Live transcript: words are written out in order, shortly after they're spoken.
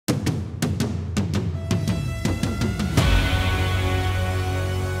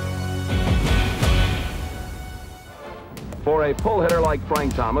For a pull hitter like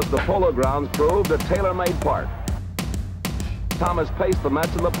Frank Thomas, the Polo Grounds proved a tailor-made park. Thomas paced the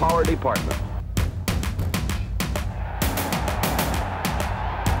Mets in the power department.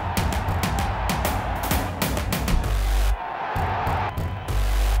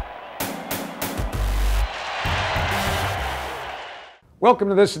 Welcome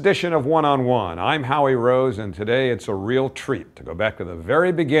to this edition of One on One. I'm Howie Rose, and today it's a real treat to go back to the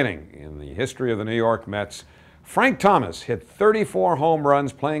very beginning in the history of the New York Mets. Frank Thomas hit 34 home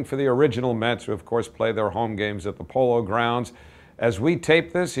runs playing for the original Mets, who of course play their home games at the Polo Grounds. As we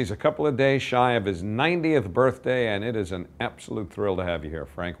tape this, he's a couple of days shy of his 90th birthday, and it is an absolute thrill to have you here.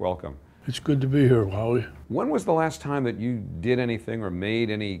 Frank, welcome. It's good to be here, Howie. When was the last time that you did anything or made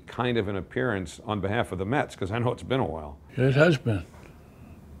any kind of an appearance on behalf of the Mets? Because I know it's been a while. Yeah, it has been.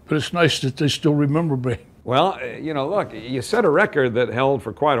 But it's nice that they still remember me. Well, you know, look, you set a record that held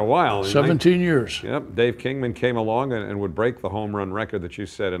for quite a while. 17 years. Yep, Dave Kingman came along and would break the home run record that you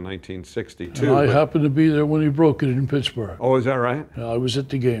set in 1962. And I happened to be there when he broke it in Pittsburgh. Oh, is that right? I was at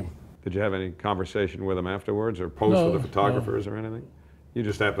the game. Did you have any conversation with him afterwards or pose with the photographers or anything? You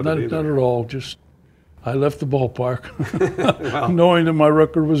just happened to be there? Not at all. Just I left the ballpark well, knowing that my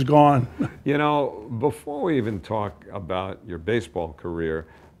record was gone. You know, before we even talk about your baseball career,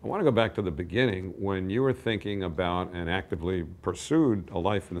 I want to go back to the beginning when you were thinking about and actively pursued a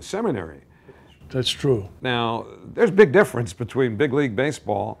life in the seminary. That's true. Now, there's a big difference between big league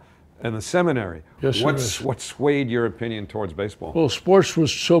baseball and the seminary. Yes, what swayed your opinion towards baseball? Well, sports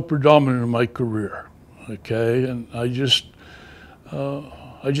was so predominant in my career, okay, and I just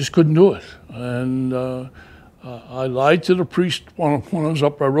couldn't do it. And I lied to the priest when I was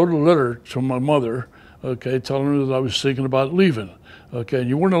up. I wrote a letter to my mother, okay, telling her that I was thinking about leaving. Okay, and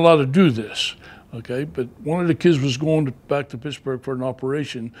you weren't allowed to do this, okay, but one of the kids was going back to Pittsburgh for an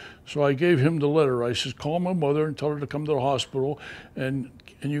operation, so I gave him the letter. I said, call my mother and tell her to come to the hospital, and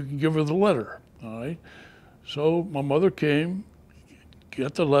you can give her the letter, all right? So my mother came,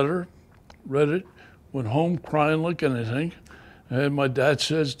 got the letter, read it, went home crying like anything, and my dad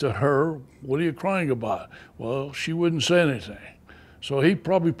says to her, what are you crying about? Well, she wouldn't say anything. So he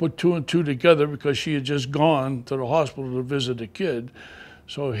probably put two and two together because she had just gone to the hospital to visit a kid.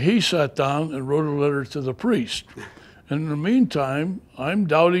 So he sat down and wrote a letter to the priest. And in the meantime, I'm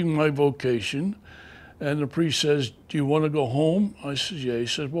doubting my vocation. And the priest says, do you want to go home? I said, yeah. He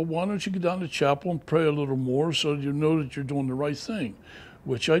says, well, why don't you go down to chapel and pray a little more so you know that you're doing the right thing,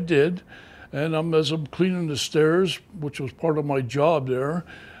 which I did. And as I'm cleaning the stairs, which was part of my job there,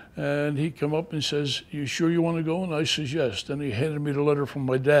 and he came up and says, you sure you want to go? And I says, yes. Then he handed me the letter from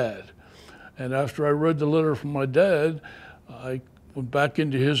my dad. And after I read the letter from my dad, I went back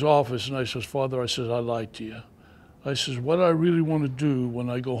into his office and I says, Father, I says, I lied to you. I says, what I really want to do when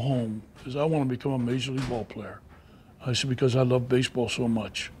I go home is I want to become a Major League ball player. I said, because I love baseball so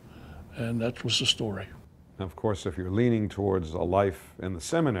much. And that was the story. Of course, if you're leaning towards a life in the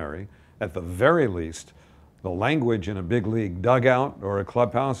seminary, at the very least, the language in a big league dugout or a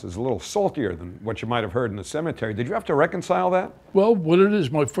clubhouse is a little saltier than what you might have heard in the cemetery. Did you have to reconcile that? Well, what it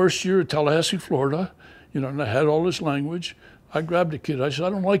is, my first year at Tallahassee, Florida, you know, and I had all this language. I grabbed a kid. I said, I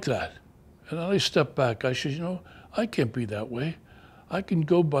don't like that. And then I stepped back. I said, you know, I can't be that way. I can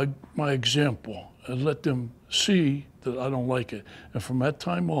go by my example and let them see that I don't like it. And from that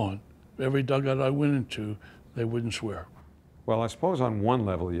time on, every dugout I went into, they wouldn't swear. Well, I suppose on one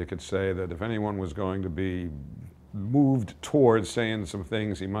level you could say that if anyone was going to be moved towards saying some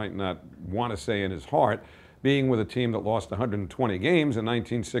things he might not want to say in his heart, being with a team that lost 120 games in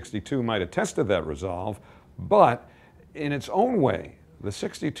 1962 might have tested that resolve. But in its own way, the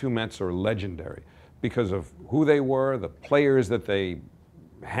 62 Mets are legendary because of who they were, the players that they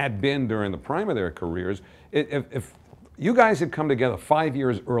had been during the prime of their careers. If you guys had come together 5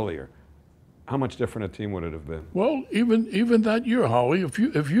 years earlier, how much different a team would it have been? Well, even that year, Howie, if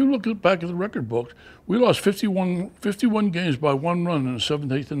you look back at the record book, we lost 51 games by 1 run in the 7th,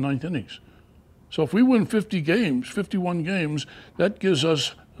 8th, and 9th innings. So if we win 51 games, that gives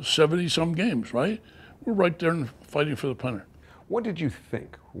us 70-some games, right? We're right there fighting for the pennant. What did you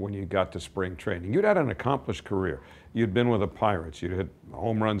think when you got to spring training? You'd had an accomplished career. You'd been with the Pirates. You'd hit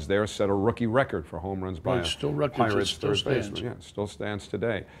home runs there, set a rookie record for home runs by a Pirates third baseman. Yeah, still stands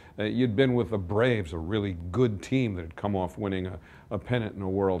today. You'd been with the Braves, a really good team that had come off winning a pennant in a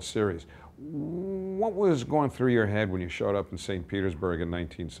World Series. What was going through your head when you showed up in St. Petersburg in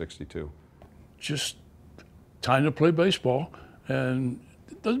 1962? Just time to play baseball, and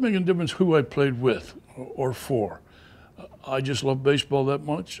it doesn't make any difference who I played with or for. I just love baseball that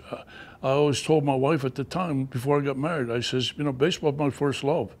much. I always told my wife at the time, before I got married, I says, you know, baseball's my first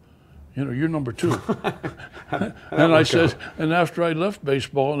love. you're number 2. And I said, and after I left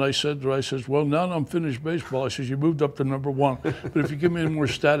baseball, and I said, well, now that I'm finished baseball, I said, you moved up to number 1. But if you give me any more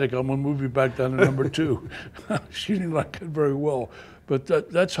static, I'm going to move you back down to number 2. She didn't like it very well. But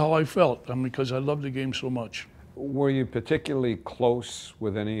that's how I felt, because I love the game so much. Were you particularly close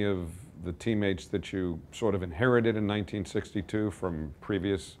with any of the teammates that you sort of inherited in 1962 from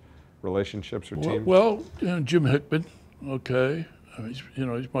previous relationships or teams? Well, Jim Hickman, okay. He's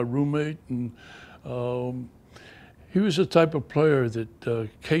my roommate, and he was the type of player that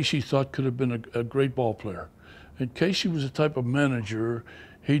Casey thought could have been a great ball player. And Casey was the type of manager,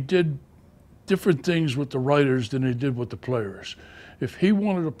 he did different things with the writers than he did with the players. If he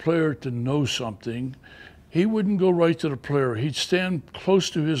wanted a player to know something, he wouldn't go right to the player. He'd stand close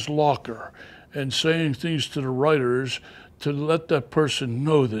to his locker and saying things to the writers to let that person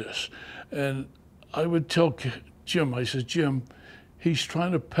know this. And I would tell Jim, I said, Jim, he's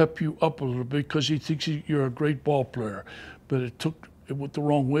trying to pep you up a little bit because he thinks you're a great ball player. But it went the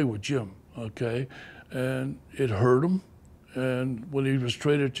wrong way with Jim, okay? And it hurt him. And when he was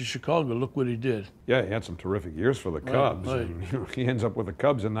traded to Chicago, look what he did. Yeah, he had some terrific years for the Cubs. Right. And, he ends up with the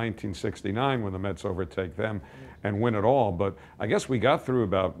Cubs in 1969 when the Mets overtake them and win it all. But I guess we got through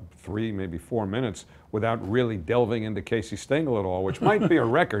about 3, maybe 4 minutes without really delving into Casey Stengel at all, which might be a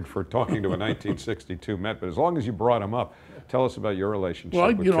record for talking to a 1962 Met. But as long as you brought him up, tell us about your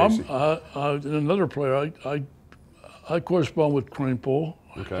relationship with Casey. I'm another player. I correspond with Kranepool,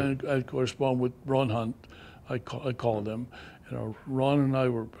 okay, and I correspond with Ron Hunt. I call them. Ron and I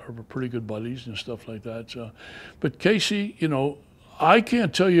were pretty good buddies and stuff like that. So, but Casey, I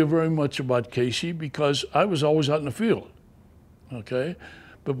can't tell you very much about Casey because I was always out in the field. Okay,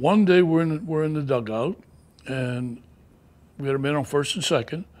 but one day we're in the dugout, and we had a man on first and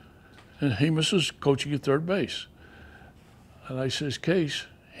second, and Hemus is coaching at third base. And I says, Case,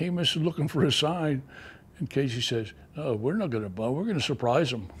 Hemus is looking for a sign, and Casey says, no, we're not going to bunt. We're going to surprise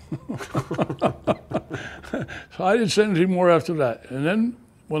him. So I didn't say anything more after that. And then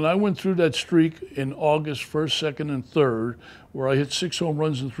when I went through that streak in August 1st, 2nd, and 3rd, where I hit 6 home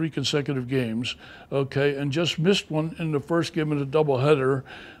runs in 3 consecutive games, okay, and just missed one in the first game of the doubleheader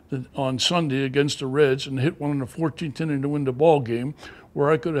on Sunday against the Reds, and hit one in the 14th inning to win the ball game, where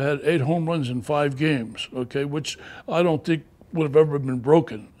I could have had 8 home runs in 5 games, okay, which I don't think would have ever been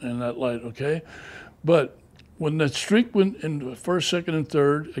broken in that light, okay? But when that streak went in the 1st, 2nd, and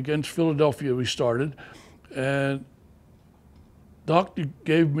 3rd against Philadelphia, we started, and Doctor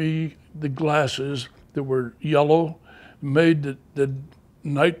gave me the glasses that were yellow, made the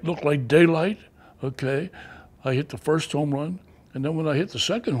night look like daylight, okay? I hit the first home run, and then when I hit the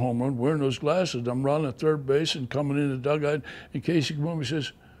second home run, wearing those glasses, I'm running at third base and coming in the dugout, and Casey comes over and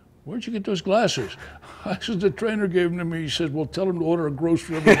says, where'd you get those glasses? I said, the trainer gave them to me. He said, well, tell him to order a gross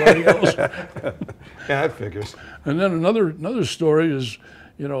for everybody else. Yeah, that figures. And then another story is,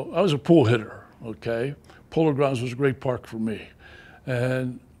 I was a pool hitter, okay? Polo Grounds was a great park for me.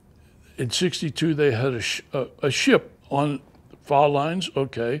 And in '62, they had a ship on foul lines,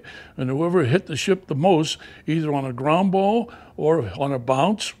 okay? And whoever hit the ship the most, either on a ground ball or on a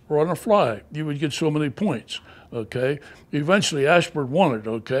bounce or on a fly, you would get so many points. Okay, eventually Ashburn won it,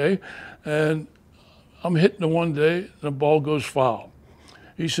 okay? And I'm hitting it one day, and the ball goes foul.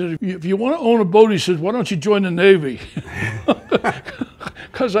 He said, if you want to own a boat, he said, why don't you join the Navy?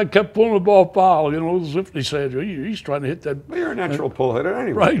 Because I kept pulling the ball foul, as if they said, he's trying to hit that. Well, you're a natural pull hitter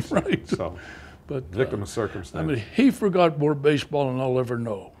anyway. Right. So, but victim of circumstance. He forgot more baseball than I'll ever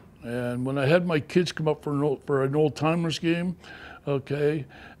know. And when I had my kids come up for an old-timers game, okay,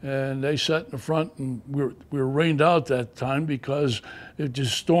 and they sat in the front, and we were rained out that time because it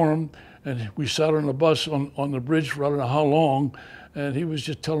just stormed, and we sat on the bus on the bridge for I don't know how long, and he was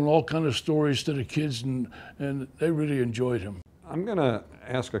just telling all kind of stories to the kids, and they really enjoyed him. I'm going to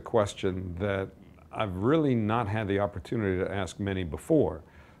ask a question that I've really not had the opportunity to ask many before,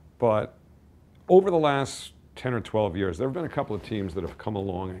 but over the last 10 or 12 years, there have been a couple of teams that have come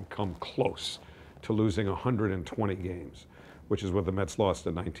along and come close to losing 120 games, which is what the Mets lost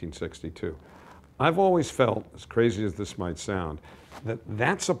in 1962. I've always felt, as crazy as this might sound, that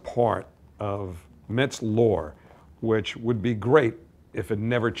that's a part of Mets lore which would be great if it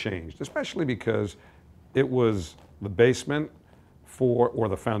never changed, especially because it was the basement for, or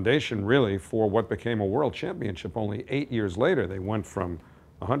the foundation really, for what became a world championship only 8 years later. They went from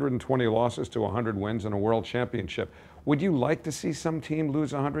 120 losses to 100 wins and a world championship. Would you like to see some team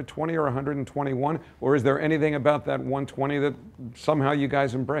lose 120 or 121? Or is there anything about that 120 that somehow you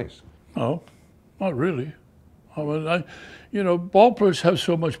guys embrace? No, not really. I mean, ball players have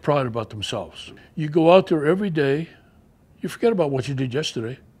so much pride about themselves. You go out there every day, you forget about what you did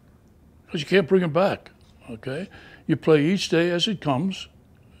yesterday. because you can't bring them back, okay? You play each day as it comes,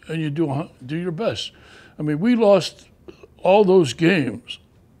 and you do your best. I mean, we lost all those games.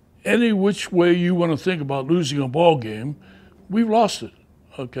 Any which way you want to think about losing a ball game, we've lost it,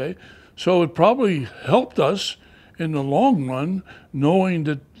 okay? So it probably helped us in the long run, knowing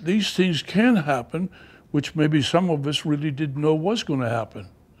that these things can happen, which maybe some of us really didn't know was going to happen.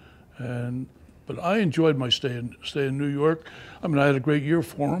 But I enjoyed my stay in New York. I mean, I had a great year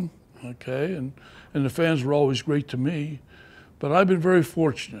for them, okay, and the fans were always great to me. But I've been very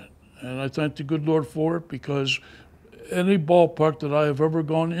fortunate, and I thank the good Lord for it, because any ballpark that I have ever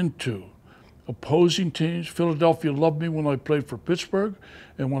gone into, opposing teams, Philadelphia loved me when I played for Pittsburgh,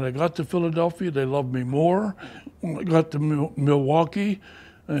 and when I got to Philadelphia, they loved me more. When I got to Milwaukee,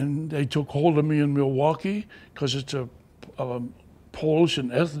 and they took hold of me in Milwaukee, because it's a Polish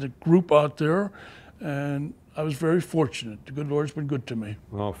and ethnic group out there, and I was very fortunate. The good Lord's been good to me.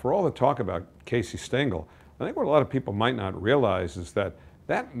 Well, for all the talk about Casey Stengel, I think what a lot of people might not realize is that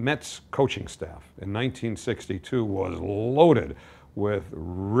Mets coaching staff in 1962 was loaded with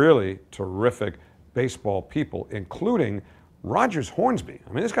really terrific baseball people, including Rogers Hornsby.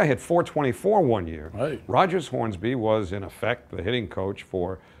 I mean, this guy hit .424 one year. Right. Rogers Hornsby was, in effect, the hitting coach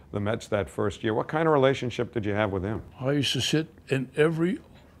for the Mets that first year. What kind of relationship did you have with him? I used to sit in every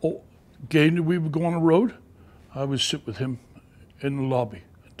game that we would go on the road. I would sit with him in the lobby,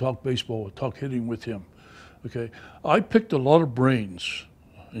 talk baseball, talk hitting with him. Okay, I picked a lot of brains,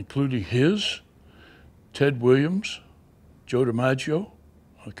 including his, Ted Williams, Joe DiMaggio,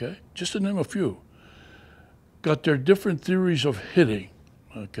 okay, just to name a few. Got their different theories of hitting,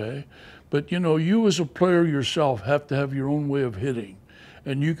 okay? But you know, you as a player yourself have to have your own way of hitting.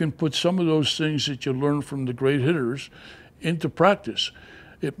 And you can put some of those things that you learn from the great hitters into practice.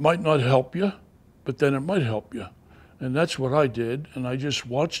 It might not help you, but then it might help you. And that's what I did, and I just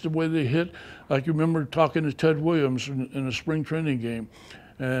watched the way they hit. I can remember talking to Ted Williams in a spring training game,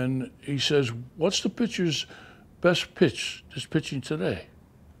 and he says, "What's the pitcher's best pitch that's pitching today?"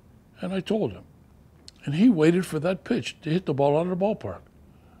 And I told him. And he waited for that pitch to hit the ball out of the ballpark.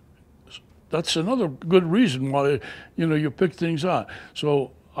 That's another good reason why, you know, you pick things out.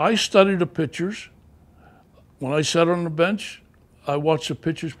 So I studied the pitchers. When I sat on the bench, I watched the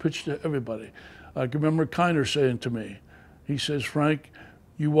pitchers pitch to everybody. I can remember Kiner saying to me, he says, "Frank,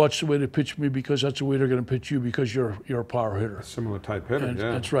 you watch the way they pitch me, because that's the way they're going to pitch you, because you're a power hitter." A similar type hitter, And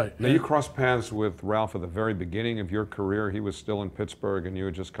yeah. that's right. Now, you crossed paths with Ralph at the very beginning of your career. He was still in Pittsburgh, and you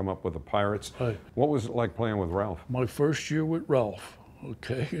had just come up with the Pirates. Right. What was it like playing with Ralph? My first year with Ralph,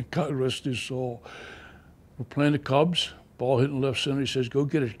 okay, God rest his soul. We're playing the Cubs, ball hitting left center. He says, "Go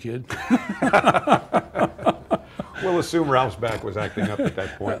get it, kid." We'll assume Ralph's back was acting up at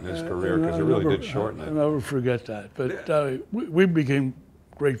that point in his career, because it really did shorten it. I'll never forget that. But we became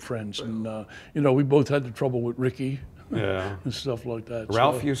great friends, and you know, we both had the trouble with Ricky, yeah, and stuff like that.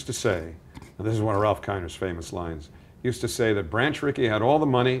 Ralph used to say, and this is one of Ralph Kiner's famous lines, used to say that Branch Rickey had all the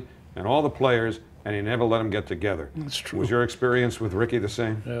money and all the players, and he never let them get together. That's true. Was your experience with Rickey the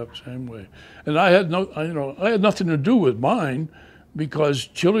same? Yeah, same way. And I had nothing to do with mine, because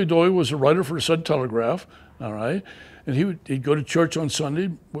Chili Doy was a writer for the Sun Telegraph, all right, and he'd go to church on Sunday.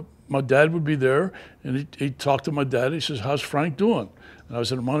 My dad would be there, and he'd talk to my dad. He says, "How's Frank doing?" And I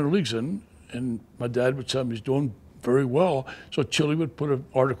was in the minor leagues then, and my dad would tell me he's doing very well. So Chili would put an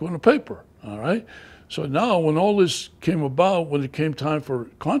article in the paper, all right? So now when all this came about, when it came time for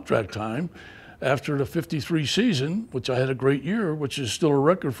contract time, after the 53 season, which I had a great year, which is still a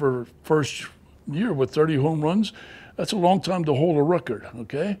record for first year with 30 home runs, that's a long time to hold a record,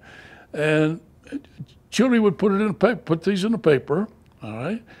 okay? And Chili would put it in the paper, put these in the paper, all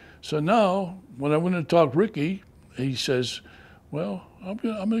right? So now, when I went and talked Ricky, he says, "Well, I'm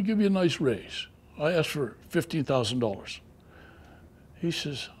gonna give you a nice raise." I asked for $15,000. He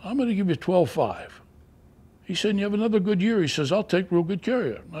says, "I'm gonna give you $12,500. He said, "And you have another good year." He says, "I'll take real good care of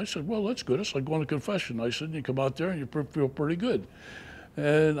you." And I said, "Well, that's good. It's like going to confession." I said, "You come out there and you feel pretty good."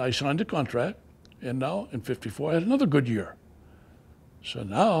 And I signed the contract, and now in '54 I had another good year. So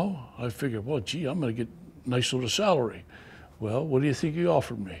now I figured, well, gee, I'm gonna get a nice little salary. Well, what do you think he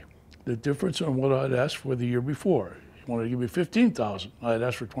offered me? The difference on what I'd asked for the year before. He wanted to give me $15,000. I had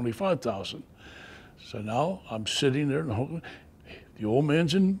asked for $25,000. So now I'm sitting there, and the old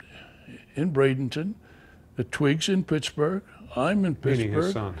man's in Bradenton, the Twig's in Pittsburgh, I'm in Meaning his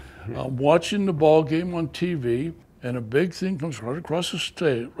Pittsburgh. son. I'm watching the ball game on TV, and a big thing comes right across the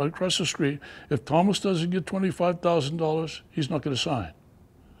street. If Thomas doesn't get $25,000, he's not going to sign.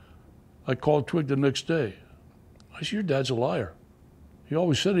 I called Twig the next day. I said, "Your dad's a liar. He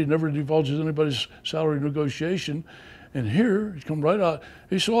always said he never divulges anybody's salary negotiation, And here, he come right out.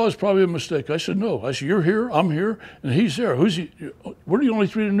 He said, oh, it's probably a mistake. I said, no. I said, you're here, I'm here, and he's there. Who's he? We're the only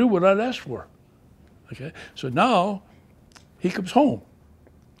three that knew what I'd asked for. Okay? So now, he comes home.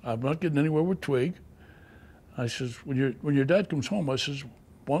 I'm not getting anywhere with Twig. I says, when your dad comes home, I says,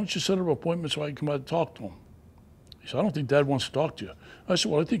 why don't you set up an appointment so I can come out and talk to him? He said, I don't think Dad wants to talk to you. I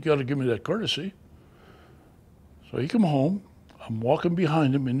said, well, I think you ought to give me that courtesy. So he come home. I'm walking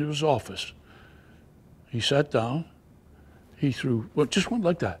behind him into his office. He sat down. He threw, well, just went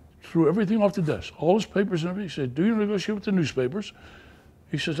like that, threw everything off the desk, all his papers and everything. He said, do you negotiate with the newspapers?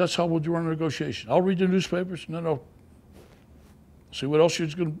 He says, that's how we'll do our negotiation. I'll read the newspapers, and then I'll see what else you're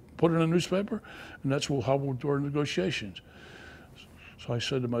going to put in the newspaper, and that's how we'll do our negotiations. So I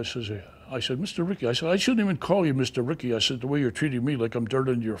said to him, I said, Mr. Rickey, I said, I shouldn't even call you Mr. Rickey. I said, the way you're treating me like I'm dirt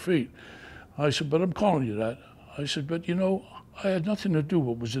under your feet. I said, but I'm calling you that. I said, but you know, I had nothing to do with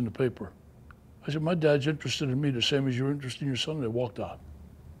what was in the paper. I said, my dad's interested in me the same as you're interested in your son. And they walked out.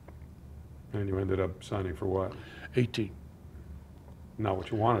 And you ended up signing for what? 18. Not what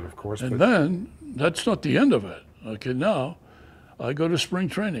you wanted, of course. And then, that's not the end of it. Okay, now, I go to spring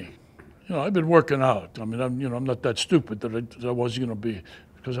training. You know, I've been working out. I mean, I'm not that stupid that I wasn't going to be,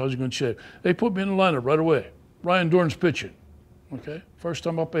 because I was going to shape. They put me in the lineup right away. Ryan Dorn's pitching. Okay, first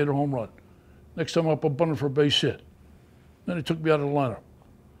time up, I hit a home run. Next time up, I'm bunting for a base hit. Then they took me out of the lineup.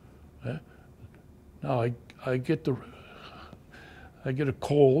 Okay? Now I get a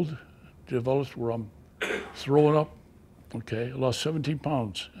cold, develops where I'm throwing up. Okay, I lost 17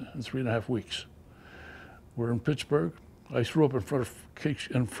 pounds in 3.5 weeks. We're in Pittsburgh. I threw up in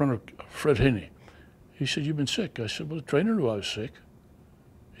front of Fred Haney. He said, "You've been sick." I said, "Well, the trainer knew I was sick."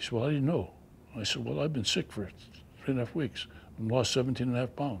 He said, "Well, I didn't know." I said, "Well, I've been sick for 3.5 weeks and lost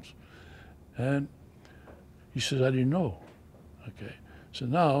 17.5 pounds." And he said, "I didn't know." Okay, so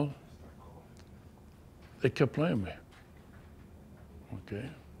now they kept playing me. Okay,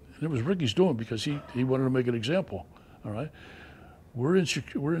 and it was Ricky's doing because he wanted to make an example. All right, we're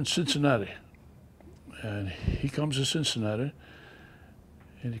in Cincinnati, and he comes to Cincinnati,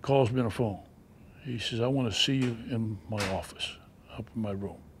 and he calls me on the phone. He says, "I want to see you in my office, up in my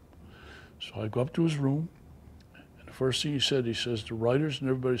room." So I go up to his room, and the first thing he says, "The writers and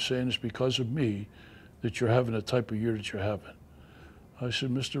everybody's saying it's because of me that you're having the type of year that you're having." I said,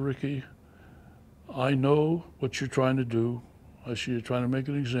 "Mr. Rickey, I know what you're trying to do. I see you're trying to make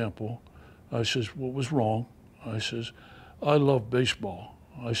an example." I says, "What was wrong?" I says, "I love baseball."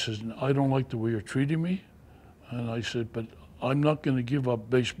 I says, "I don't like the way you're treating me." And I said, "But I'm not going to give up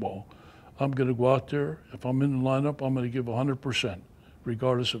baseball. I'm going to go out there. If I'm in the lineup, I'm going to give 100%,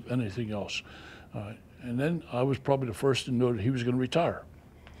 regardless of anything else." And then I was probably the first to know that he was going to retire.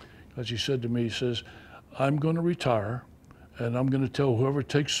 As he said to me, he says, "I'm going to retire, and I'm going to tell whoever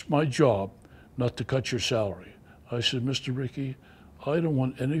takes my job not to cut your salary." I said, "Mr. Rickey, I don't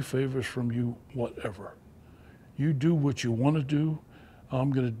want any favors from you whatever. You do what you want to do.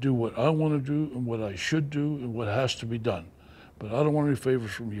 I'm going to do what I want to do and what I should do and what has to be done. But I don't want any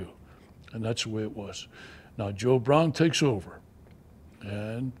favors from you." And that's the way it was. Now, Joe Brown takes over,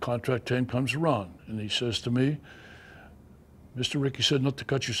 and contract time comes around, and he says to me, "Mr. Rickey said not to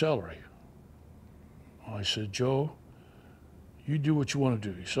cut your salary." I said, "Joe, you do what you want to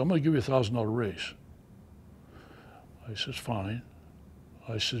do." He said, "I'm going to give you a $1,000 raise." I says, "Fine."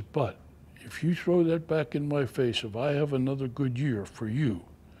 I says, "But if you throw that back in my face, if I have another good year for you,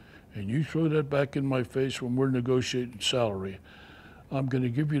 and you throw that back in my face when we're negotiating salary, I'm going to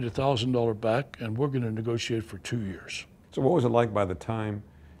give you the $1,000 back, and we're going to negotiate for 2 years." So what was it like by the time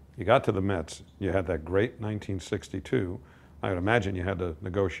you got to the Mets? You had that great 1962. I would imagine you had to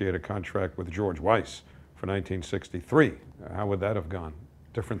negotiate a contract with George Weiss for 1963. How would that have gone?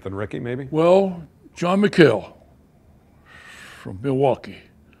 Different than Rickey, maybe? Well, John McHale from Milwaukee.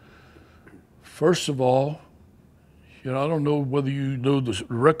 First of all, I don't know whether you know the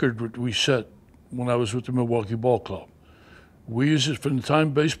record that we set when I was with the Milwaukee Ball Club. We, from the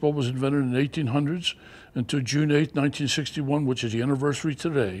time baseball was invented in the 1800s until June 8, 1961, which is the anniversary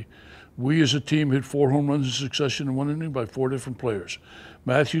today, we as a team hit 4 home runs in succession in 1 inning by 4 different players.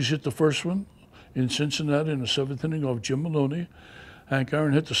 Matthews hit the first one in Cincinnati in the 7th inning off Jim Maloney. Hank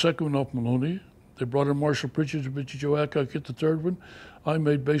Aaron hit the second one off Maloney. They brought in Marshall Pritchard and Richie Joe Adcock hit the third one. I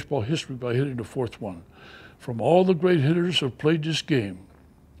made baseball history by hitting the 4th one. From all the great hitters who have played this game,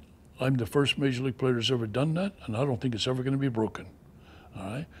 I'm the first Major League player that's ever done that, and I don't think it's ever going to be broken. All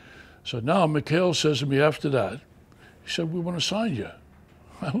right? So now McHale says to me after that, he said, "We want to sign you."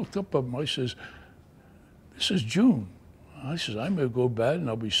 I looked up at him. I says, "This is June." I says, "I may go bad and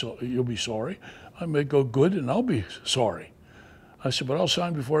you'll be sorry. I may go good and I'll be sorry." I said, "But I'll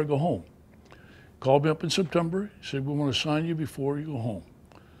sign before I go home." Called me up in September. He said, we want to sign you before you go home.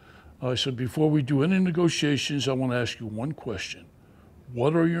 I said, before we do any negotiations, I want to ask you one question.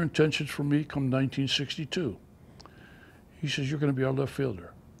 What are your intentions for me come 1962? He says, you're going to be our left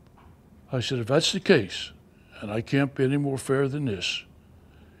fielder. I said, if that's the case, and I can't be any more fair than this,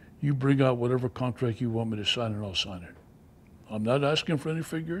 you bring out whatever contract you want me to sign and I'll sign it. I'm not asking for any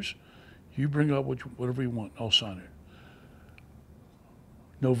figures. You bring out whatever you want, I'll sign it.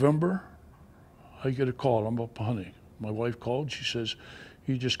 November, I get a call. I'm up hunting. My wife called. She says,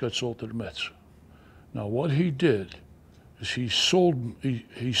 he just got sold to the Mets. Now, what he did is he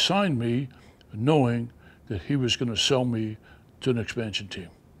signed me knowing that he was going to sell me to an expansion team.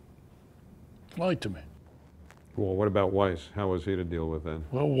 Lied to me. Well, what about Weiss? How was he to deal with that?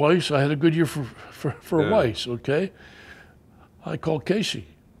 Well, Weiss, I had a good year for Weiss, okay? I called Casey.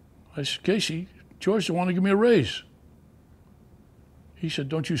 I said, Casey, George, they want to give me a raise. He said,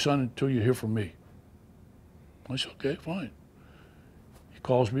 don't you sign it until you hear from me. I said, okay, fine. He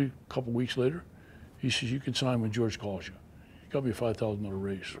calls me a couple weeks later. He says, you can sign when George calls you. He got me a $5,000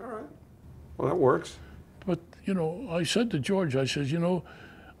 raise. All right. Well, that works. But, you know, I said to George, I said, you know,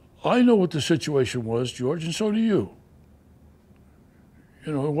 I know what the situation was, George, and so do you.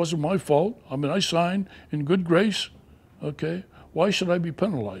 You know, it wasn't my fault. I mean, I signed in good grace, okay? Why should I be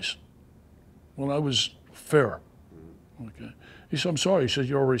penalized when I was fair? Okay. He said, I'm sorry. He said,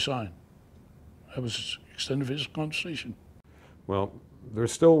 you already signed. That was the extent of his conversation. Well, there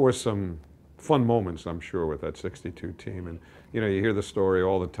still were some fun moments, I'm sure, with that 62 team. And, you know, you hear the story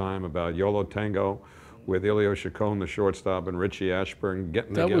all the time about Yolo Tango with Elio Chacon, the shortstop, and Richie Ashburn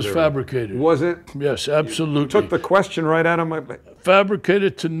getting together. That was fabricated. Was it? Yes, absolutely. You took the question right out of my...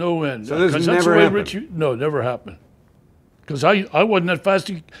 Fabricated to no end. So this never happened? Richie, no, never happened. Because I wasn't that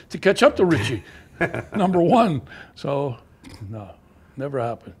fast to catch up to Richie, number one. So, no, never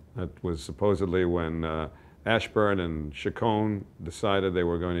happened. That was supposedly when Ashburn and Chacon decided they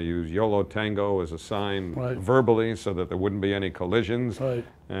were going to use Yolo Tango as a sign verbally so that there wouldn't be any collisions. Right.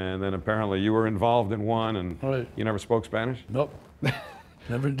 And then apparently you were involved in one, and you never spoke Spanish? Nope,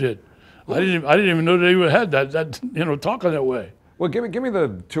 never did. I didn't even know they had that you know, talking that way. Well, give me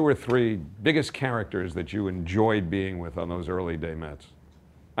the 2 or 3 biggest characters that you enjoyed being with on those early day Mets.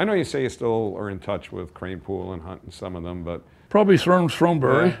 I know you say you still are in touch with Kranepool and Hunt and some of them, but... Probably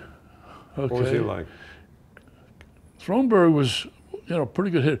Throneberry. Yeah. Okay. What was he like? Throneberry was, you know, pretty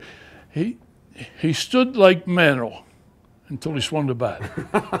good hitter. He stood like Mantle until he swung the bat.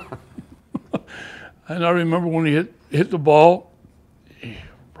 And I remember when he hit the ball, he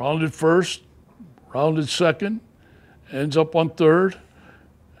rounded first, rounded second, ends up on third.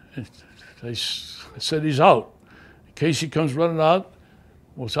 And they said he's out. Casey comes running out,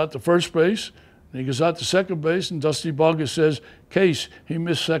 was out to first base, and he goes out to second base, and Dusty Boggess says, Case, he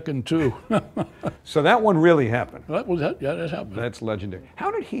missed second too. So that one really happened. Yeah, that happened. That's legendary.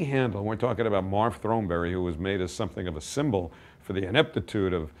 How did he handle, we're talking about Marv Throneberry, who was made as something of a symbol for the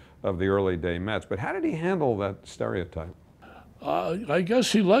ineptitude of the early day Mets, but how did he handle that stereotype? I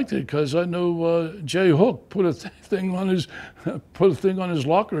guess he liked it because I know Jay Hook put a thing on his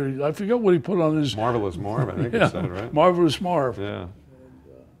locker. I forget what he put on his. Marvelous Marv, I think you said it, right? Marvelous Marv. Yeah.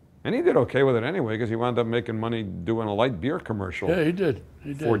 And he did okay with it anyway because he wound up making money doing a light beer commercial. Yeah, he did.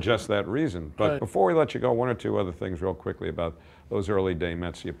 For just that reason. But before we let you go, 1 or 2 other things real quickly about those early day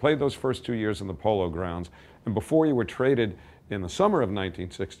Mets. You played those first 2 years in the Polo Grounds, and before you were traded in the summer of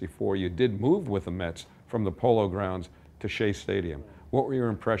 1964, you did move with the Mets from the Polo Grounds to Shea Stadium. What were your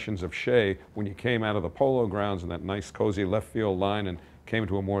impressions of Shea when you came out of the Polo Grounds in that nice, cozy left field line and came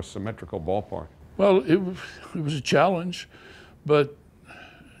to a more symmetrical ballpark? Well, it was a challenge, but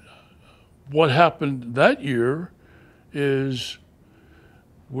what happened that year is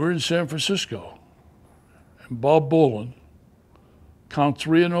we're in San Francisco, and Bob Boland count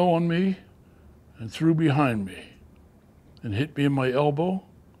 3-0 on me and threw behind me and hit me in my elbow.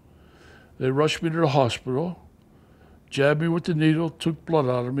 They rushed me to the hospital, jabbed me with the needle, took blood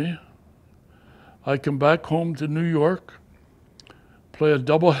out of me. I come back home to New York, play a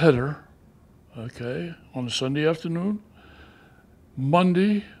doubleheader, okay, on a Sunday afternoon.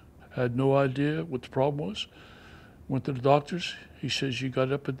 Monday, had no idea what the problem was. Went to the doctors. He says, you got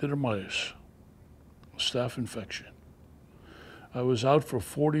epididymitis, a staph infection. I was out for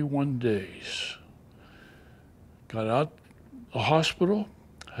 41 days. Got out the hospital,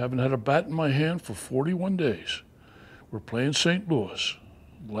 haven't had a bat in my hand for 41 days. We're playing St. Louis.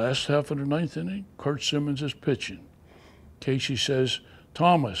 Last half of the 9th inning, Kurt Simmons is pitching. Casey says,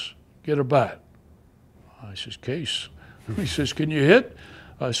 Thomas, get a bat. I says, Case. He says, can you hit?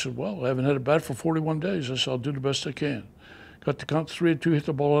 I said, well, I haven't had a bat for 41 days. I said, I'll do the best I can. got the count 3-2, hit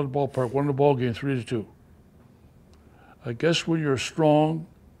the ball out of the ballpark, won the ball game 3-2. I guess when you're strong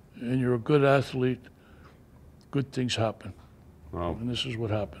and you're a good athlete, good things happen. Well, And this is what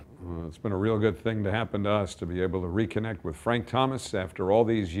happened. it's been a real good thing to happen to us, to be able to reconnect with Frank Thomas after all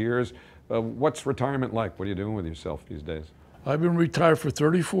these years. What's retirement like? What are you doing with yourself these days? I've been retired for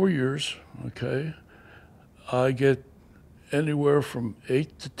 34 years, okay? I get anywhere from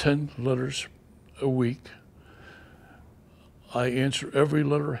 8 to 10 letters a week. I answer every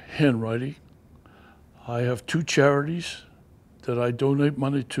letter handwriting. I have 2 charities that I donate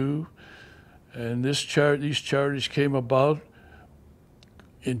money to, and these charities came about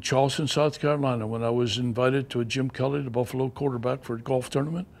in Charleston, South Carolina, when I was invited to a Jim Kelly, the Buffalo quarterback, for a golf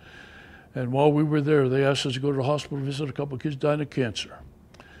tournament. And while we were there, they asked us to go to the hospital to visit a couple of kids dying of cancer.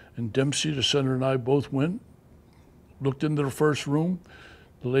 And Dempsey, the senator, and I both went, looked into the first room.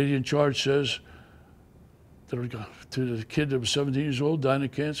 The lady in charge says to the kid that was 17 years old, dying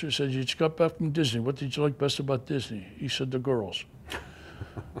of cancer, says, "You just got back from Disney. What did you like best about Disney?" He said, "The girls."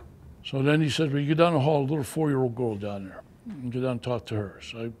 So then he said, "Well, you go down the hall, a little 4-year-old girl down there, and go down and talk to her."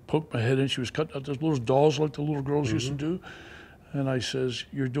 So I poked my head in. She was cutting out those little dolls like the little girls used to do. And I says,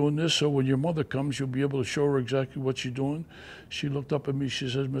 "You're doing this so when your mother comes, you'll be able to show her exactly what you're doing." She looked up at me. She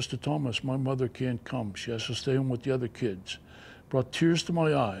says, "Mr. Thomas, my mother can't come. She has to stay home with the other kids." Brought tears to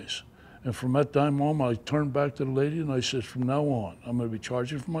my eyes. And from that time on, I turned back to the lady and I said, "From now on, I'm going to be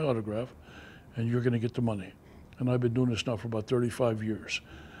charging for my autograph, and you're going to get the money." And I've been doing this now for about 35 years.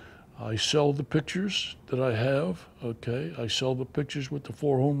 I sell the pictures that I have, okay? I sell the pictures with the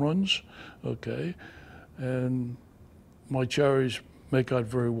 4 home runs, okay? And my charities make out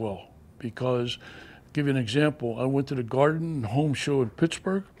very well because, give you an example, I went to the Garden Home Show in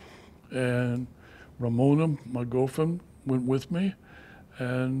Pittsburgh, and Ramona, my girlfriend, went with me,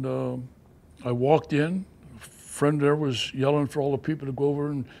 and I walked in. A friend there was yelling for all the people to go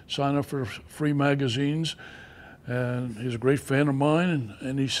over and sign up for free magazines, and he's a great fan of mine,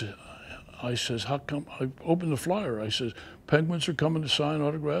 and he said, I says, "How come?" I opened the flyer. I says, "Penguins are coming to sign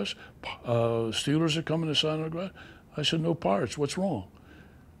autographs, Steelers are coming to sign autographs." I said, "No Pirates, what's wrong?"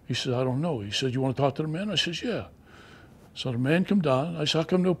 He said, "I don't know." He said, "You want to talk to the man?" I says, "Yeah." So the man come down. I said, "How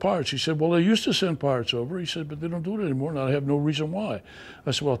come no Pirates?" He said, "Well, they used to send Pirates over." He said, "But they don't do it anymore, and I have no reason why."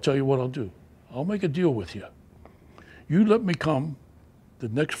 I said, "Well, I'll tell you what I'll do. I'll make a deal with you. You let me come the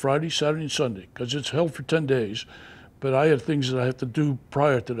next Friday, Saturday, and Sunday, because it's held for 10 days. But I had things that I have to do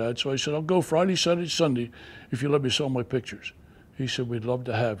prior to that. So I said, I'll go Friday, Saturday, Sunday if you let me sell my pictures." He said, "We'd love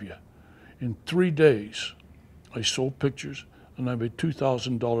to have you." In 3 days, I sold pictures, and I made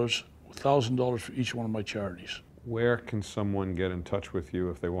 $2,000, $1,000 for each one of my charities. Where can someone get in touch with you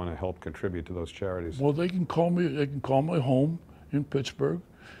if they want to help contribute to those charities? Well, they can call me. They can call my home in Pittsburgh,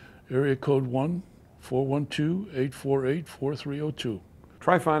 area code 1-412-848-4302.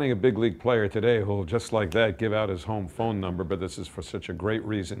 Try finding a big league player today who will, just like that, give out his home phone number, but this is for such a great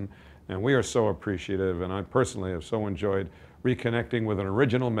reason, and we are so appreciative, and I personally have so enjoyed reconnecting with an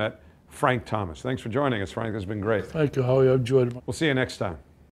original Met, Frank Thomas. Thanks for joining us, Frank. This has been great. Thank you, Howie. I enjoyed it. We'll see you next time.